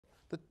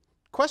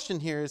question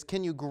here is,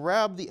 can you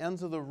grab the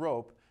ends of the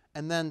rope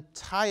and then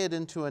tie it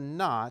into a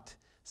knot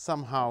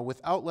somehow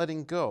without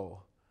letting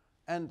go?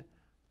 And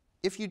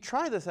if you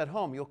try this at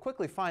home, you'll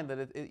quickly find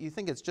that you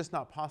think it's just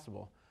not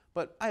possible.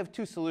 But I have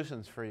two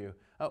solutions for you.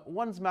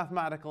 One's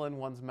mathematical and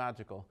one's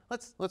magical.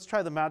 Let's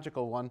try the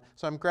magical one.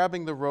 So I'm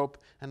grabbing the rope,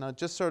 and I'll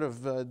just sort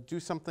of do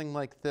something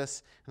like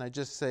this. And I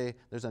just say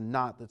there's a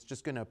knot that's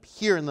just going to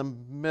appear in the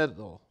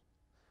middle.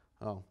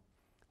 Oh,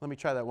 let me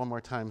try that one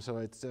more time. So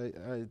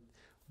I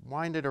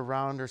wind it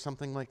around or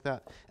something like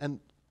that. And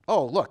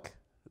oh, look,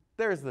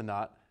 there's the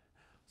knot.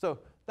 So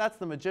that's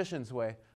the magician's way.